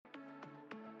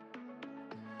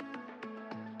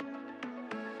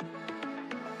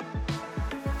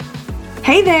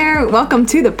Hey there, welcome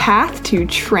to The Path to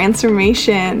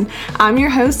Transformation. I'm your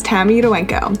host, Tammy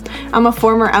Udowenko. I'm a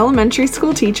former elementary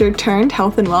school teacher turned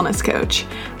health and wellness coach.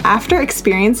 After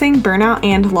experiencing burnout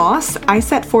and loss, I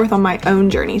set forth on my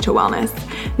own journey to wellness.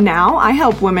 Now, I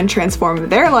help women transform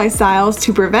their lifestyles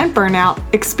to prevent burnout,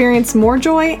 experience more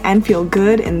joy, and feel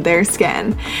good in their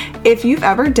skin. If you've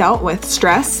ever dealt with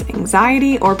stress,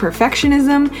 anxiety, or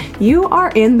perfectionism, you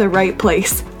are in the right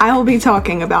place. I will be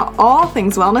talking about all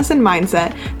things wellness and mindset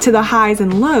to the highs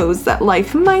and lows that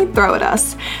life might throw at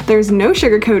us. There's no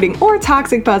sugarcoating or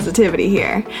toxic positivity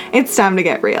here. It's time to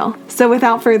get real. So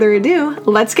without further ado,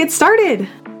 let's get started.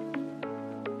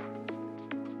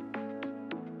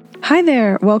 Hi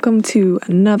there. Welcome to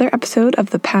another episode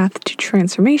of The Path to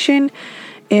Transformation.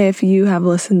 If you have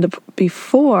listened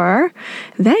before,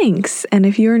 thanks. And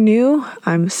if you're new,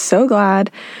 I'm so glad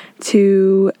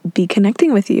to be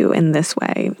connecting with you in this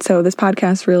way. So this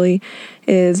podcast really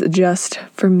is just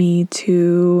for me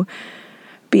to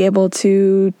be able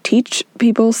to teach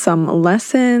people some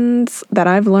lessons that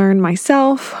I've learned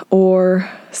myself or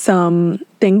some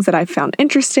things that I've found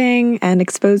interesting and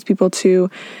expose people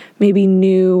to maybe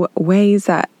new ways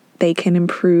that they can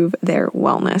improve their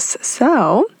wellness.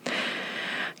 So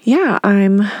yeah,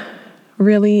 I'm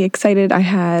really excited. I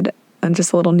had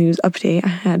just a little news update. I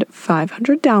had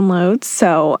 500 downloads.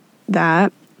 So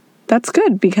that's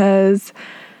good because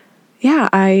yeah,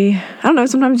 I don't know,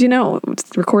 sometimes,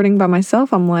 recording by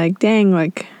myself, I'm like, dang,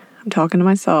 like I'm talking to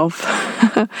myself.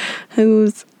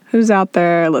 Who's out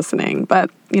there listening? But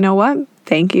you know what?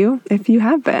 Thank you if you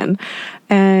have been.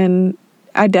 And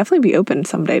I'd definitely be open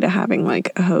someday to having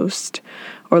like a host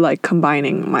or like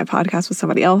combining my podcast with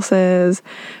somebody else's,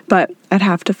 but I'd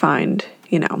have to find,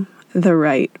 the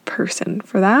right person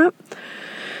for that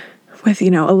with,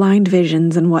 aligned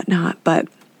visions and whatnot. But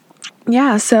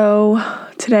yeah, so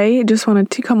today just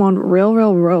wanted to come on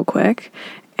real quick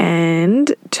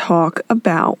and talk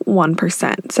about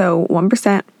 1%. So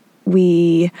 1%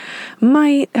 we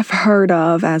might have heard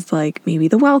of as like maybe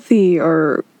the wealthy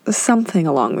or something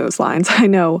along those lines. I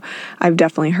know I've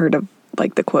definitely heard of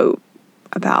like the quote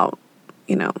about,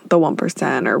 the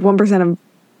 1% or 1% of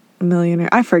a millionaire.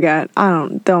 I forget.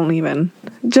 Don't even,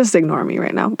 just ignore me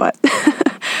right now. But,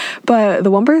 but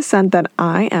the 1% that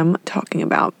I am talking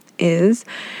about is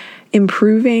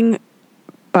improving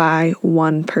by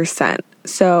 1%.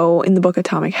 So in the book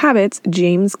Atomic Habits,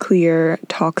 James Clear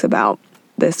talks about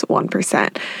this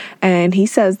 1%. And he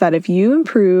says that if you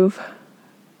improve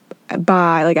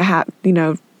by like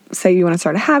say you want to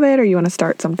start a habit or you want to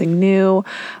start something new,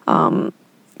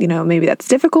 maybe that's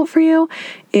difficult for you.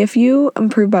 If you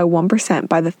improve by 1%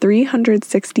 by the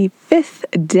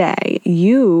 365th day,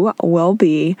 you will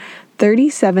be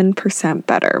 37%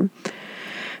 better.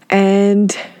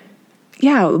 And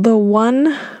yeah, the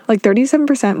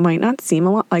 37% might not seem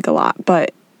a lot,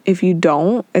 but if you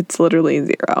don't, it's literally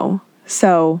zero.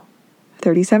 So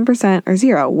 37% or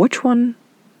zero, which one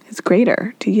is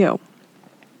greater to you?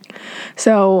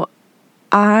 So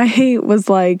I was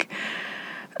like,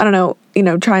 I don't know,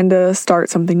 trying to start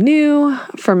something new.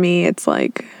 For me, it's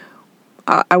like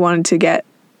I wanted to get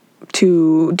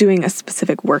to doing a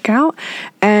specific workout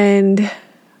and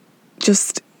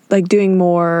just like doing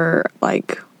more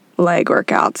like leg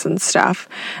workouts and stuff.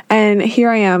 And here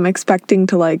I am expecting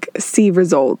to like see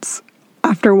results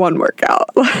after one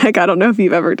workout. Like, I don't know if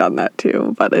you've ever done that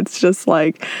too, but it's just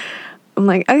like, I'm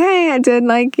like, okay, I did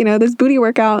like, this booty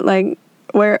workout, like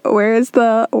where's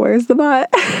the butt?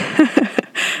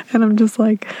 And I'm just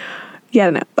like, yeah,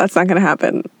 no, that's not going to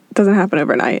happen. It doesn't happen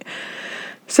overnight.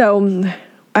 So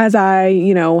as I,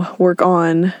 work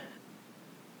on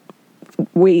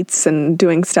weights and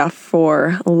doing stuff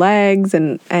for legs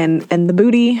and the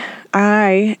booty,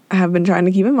 I have been trying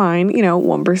to keep in mind,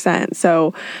 1%.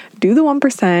 So do the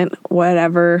 1%,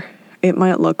 whatever it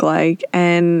might look like.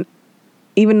 And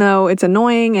even though it's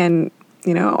annoying and,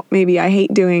 maybe I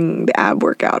hate doing the ab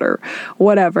workout or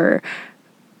whatever,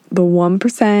 the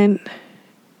 1%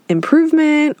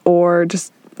 improvement or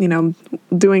just,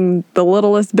 doing the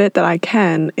littlest bit that I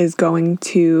can is going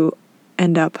to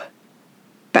end up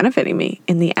benefiting me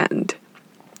in the end.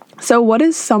 So what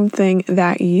is something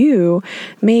that you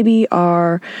maybe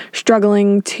are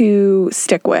struggling to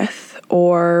stick with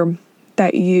or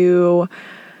that you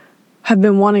have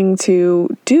been wanting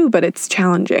to do, but it's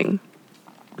challenging?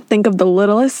 Think of the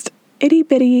littlest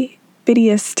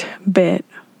bittiest bit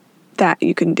that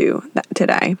you can do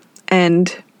today.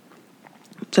 And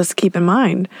just keep in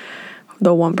mind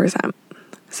the 1%.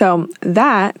 So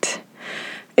that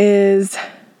is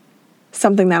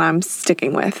something that I'm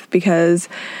sticking with because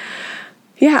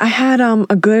yeah, I had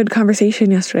a good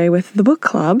conversation yesterday with the book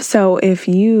club. So if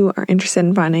you are interested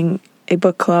in finding a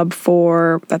book club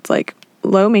that's like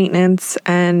low maintenance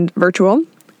and virtual,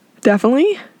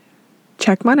 definitely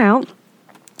check mine out.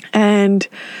 And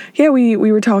yeah, we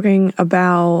were talking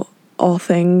about all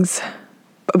things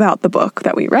about the book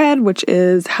that we read, which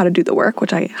is How to Do the Work,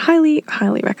 which I highly,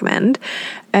 highly recommend.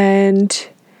 And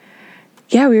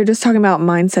yeah, we were just talking about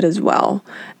mindset as well,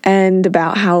 and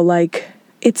about how like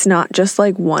it's not just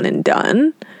like one and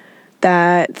done,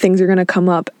 that things are going to come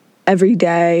up every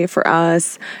day for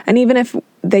us. And even if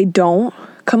they don't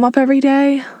come up every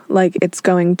day, like it's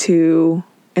going to,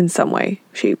 in some way,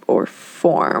 shape, or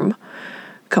form,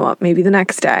 come up maybe the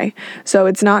next day. So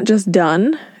it's not just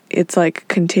done. It's like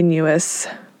continuously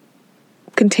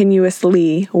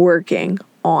working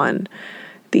on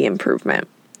the improvement.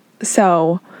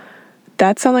 So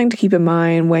that's something to keep in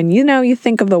mind when, you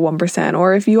think of the 1%,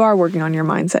 or if you are working on your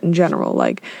mindset in general,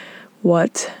 like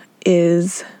what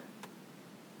is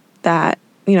that,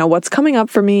 what's coming up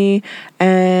for me,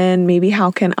 and maybe how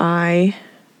can I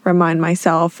remind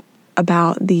myself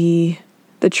about the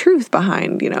truth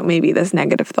behind, maybe this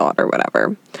negative thought or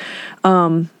whatever.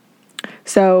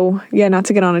 So yeah, not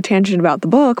to get on a tangent about the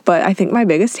book, but I think my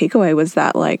biggest takeaway was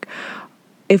that like,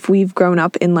 if we've grown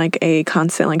up in like a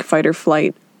constant like fight or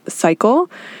flight cycle,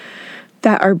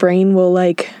 that our brain will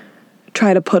like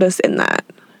try to put us in that.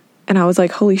 And I was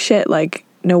like, holy shit, like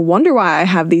no wonder why I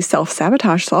have these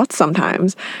self-sabotage thoughts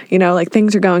sometimes, like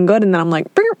things are going good and then I'm like,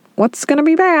 what's gonna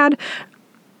be bad?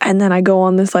 And then I go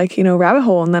on this like, rabbit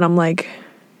hole, and then I'm like,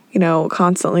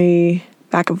 constantly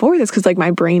back and forth. It's because like my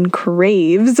brain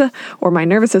craves, or my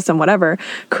nervous system, whatever,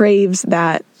 craves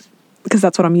that, because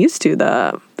that's what I'm used to,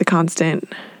 the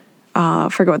constant, I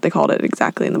forget what they called it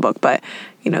exactly in the book, but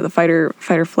the fight or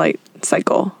flight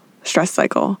cycle, stress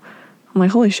cycle. I'm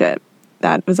like, holy shit,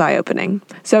 that was eye-opening.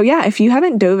 So yeah, if you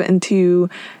haven't dove into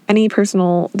any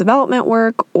personal development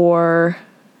work or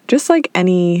just like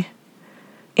any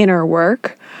inner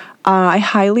work, I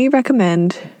highly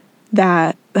recommend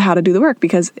that How to Do the Work,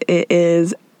 because it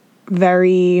is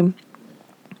very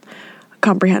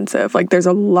comprehensive. Like there's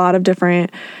a lot of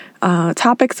different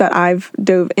topics that I've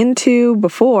dove into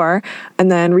before,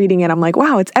 and then reading it, I'm like,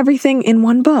 wow, it's everything in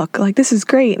one book. Like, this is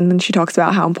great. And then she talks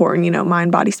about how important,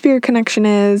 mind, body, spirit connection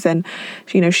is. And,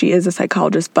 she is a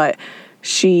psychologist, but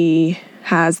she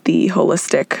has the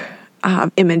holistic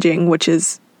imaging, which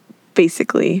is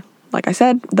basically, like I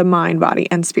said, the mind, body,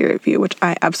 and spirit view, which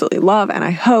I absolutely love. And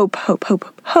I hope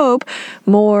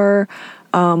more,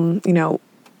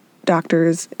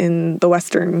 doctors in the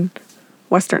Western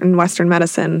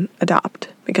medicine adopt,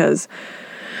 because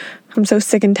I'm so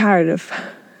sick and tired of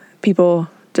people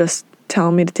just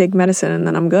telling me to take medicine and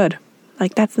then I'm good.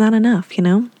 Like, that's not enough,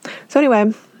 So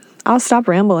anyway, I'll stop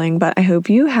rambling, but I hope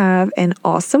you have an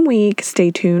awesome week.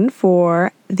 Stay tuned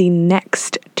for the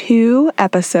next 2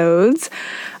 episodes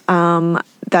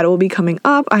that will be coming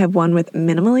up. I have one with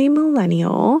Minimally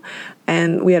Millennial,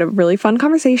 and we had a really fun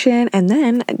conversation. And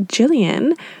then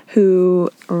Jillian, who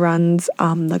runs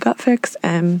the Gut Fix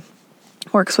and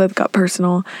works with Gut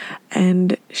Personal,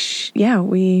 and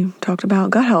we talked about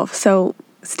gut health. So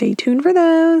stay tuned for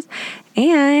those.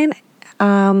 And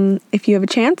if you have a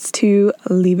chance to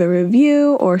leave a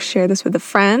review or share this with a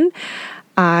friend,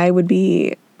 I would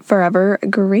be forever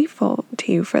grateful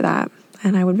to you for that.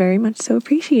 And I would very much so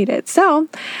appreciate it. So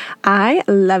I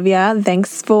love ya.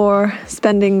 Thanks for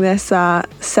spending this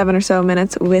 7 or so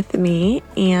minutes with me.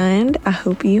 And I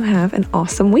hope you have an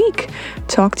awesome week.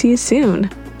 Talk to you soon.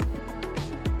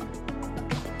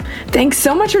 Thanks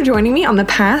so much for joining me on the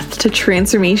path to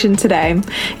transformation today.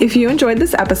 If you enjoyed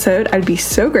this episode, I'd be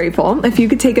so grateful if you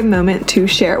could take a moment to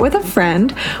share it with a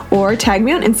friend, or tag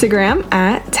me on Instagram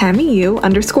at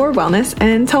TammyU_wellness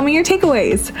and tell me your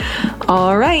takeaways.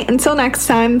 All right, until next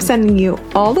time, sending you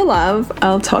all the love.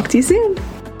 I'll talk to you soon.